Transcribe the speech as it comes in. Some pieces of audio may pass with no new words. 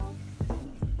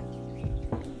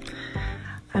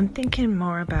I'm thinking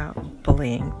more about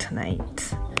bullying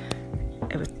tonight.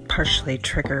 It was partially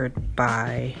triggered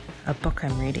by a book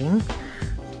I'm reading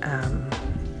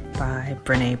by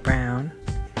Brené Brown.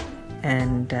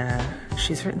 And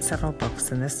she's written several books,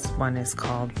 and this one is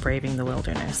called Braving the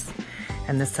Wilderness.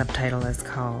 And the subtitle is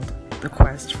called The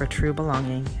Quest for True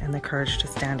Belonging and the Courage to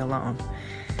Stand Alone.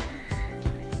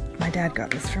 My dad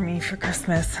got this for me for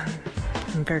Christmas.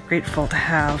 I'm very grateful to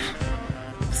have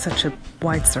such a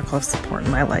wide circle of support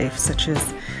in my life, such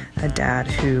as a dad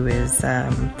who is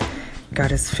got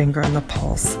his finger on the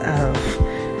pulse of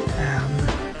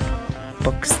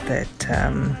books that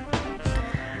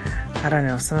I don't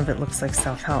know, some of it looks like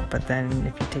self-help, but then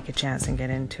if you take a chance and get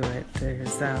into it,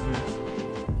 there's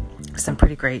some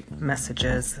pretty great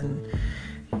messages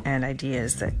and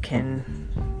ideas that can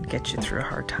get you through a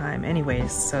hard time.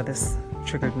 Anyways, so this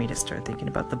triggered me to start thinking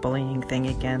about the bullying thing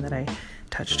again that I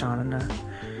touched on in a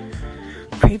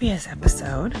previous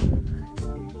episode.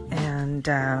 And,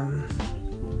 I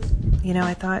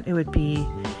thought it would be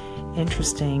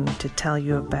interesting to tell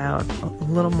you about a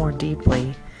little more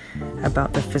deeply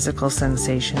about the physical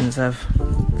sensations of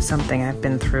something I've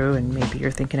been through, and maybe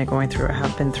you're thinking of going through or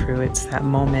have been through. It's that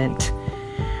moment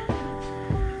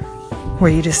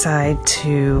where you decide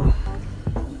to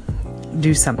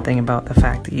do something about the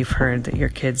fact that you've heard that your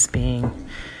kid's being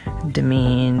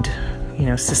demeaned,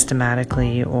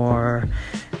 systematically, or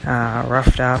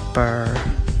roughed up or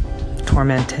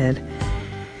tormented.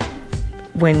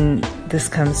 When this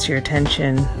comes to your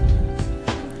attention,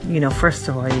 first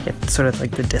of all, you get sort of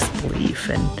like the disbelief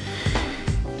and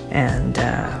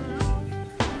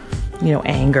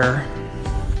anger.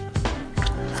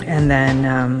 And then,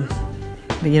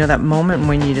 that moment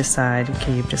when you decide,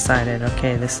 you've decided,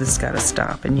 this has got to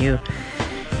stop. And you're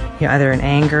either in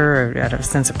anger or out of a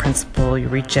sense of principle, you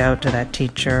reach out to that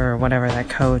teacher or whatever, that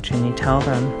coach, and you tell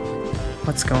them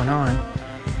what's going on.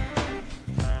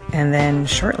 And then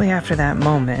shortly after that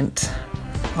moment,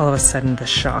 all of a sudden the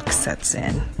shock sets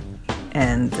in.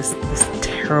 And this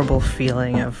terrible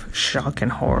feeling of shock and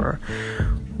horror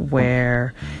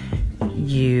where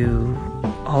you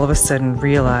all of a sudden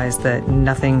realize that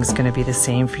nothing's going to be the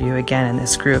same for you again in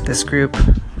this group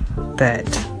that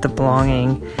the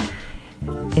belonging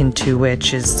into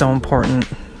which is so important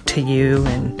to you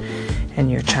and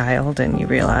your child. And you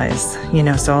realize,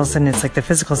 so all of a sudden it's like the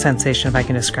physical sensation, if I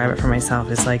can describe it for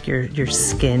myself, is like your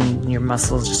skin and your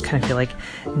muscles just kind of feel like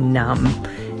numb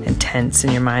and tense,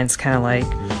 and your mind's kind of like,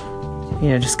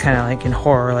 just kind of like in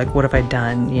horror, like, what have I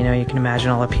done? You can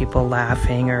imagine all the people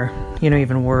laughing, or,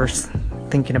 even worse,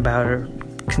 thinking about or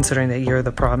considering that you're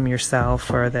the problem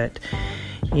yourself, or that,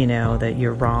 that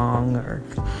you're wrong. Or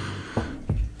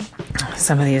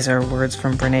some of these are words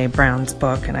from Brené Brown's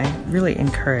book, and I really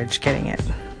encourage getting it.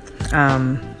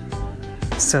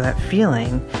 So that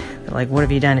feeling, like, what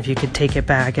have you done if you could take it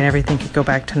back and everything could go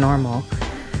back to normal?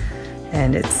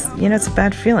 And it's, it's a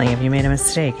bad feeling if you made a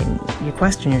mistake and you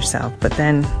question yourself. But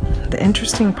then the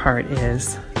interesting part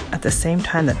is, at the same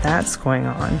time that that's going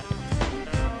on,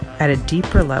 at a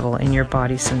deeper level in your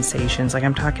body sensations, like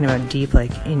I'm talking about deep,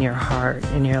 like in your heart,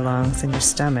 in your lungs, in your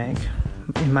stomach,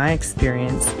 in my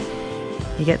experience,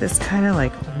 you get this kind of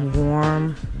like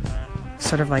warm,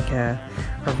 sort of like a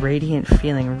radiant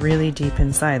feeling really deep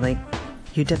inside, like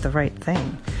you did the right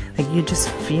thing. Like you just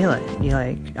feel it. You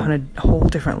like on a whole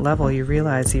different level, you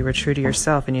realize you were true to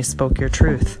yourself and you spoke your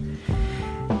truth.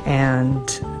 And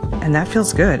that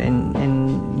feels good.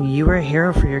 And you were a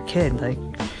hero for your kid. Like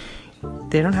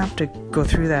they don't have to go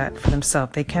through that for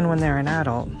themselves. They can when they're an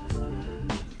adult.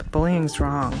 But bullying's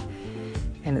wrong.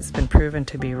 And it's been proven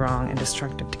to be wrong and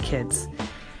destructive to kids.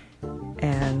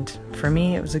 And for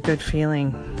me, it was a good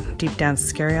feeling. Deep down,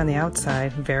 scary on the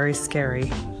outside, very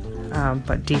scary.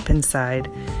 But deep inside,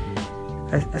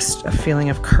 a feeling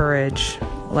of courage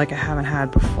like I haven't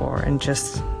had before, and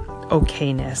just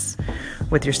okayness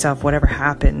with yourself. Whatever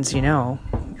happens,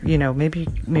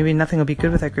 maybe nothing will be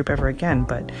good with that group ever again,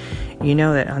 but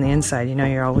that on the inside,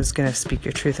 you're always going to speak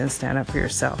your truth and stand up for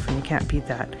yourself, and you can't beat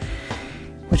that.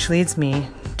 Which leads me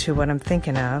to what I'm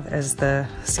thinking of as the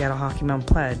Seattle Hockey Mound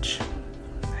Pledge.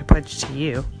 I pledge to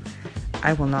you,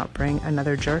 I will not bring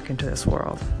another jerk into this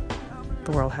world.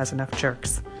 The world has enough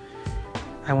jerks.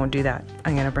 I won't do that.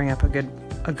 I'm going to bring up a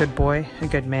good boy, a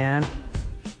good man,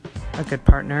 a good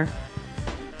partner,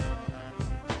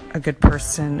 a good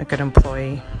person, a good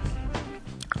employee.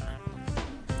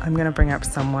 I'm going to bring up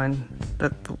someone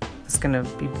that is going to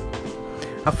be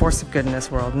a force of good in this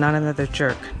world. Not another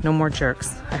jerk. No more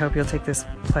jerks. I hope you'll take this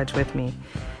pledge with me.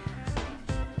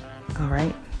 All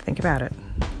right? Think about it.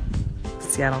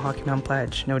 Seattle Hockey Mound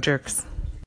Pledge. No jerks.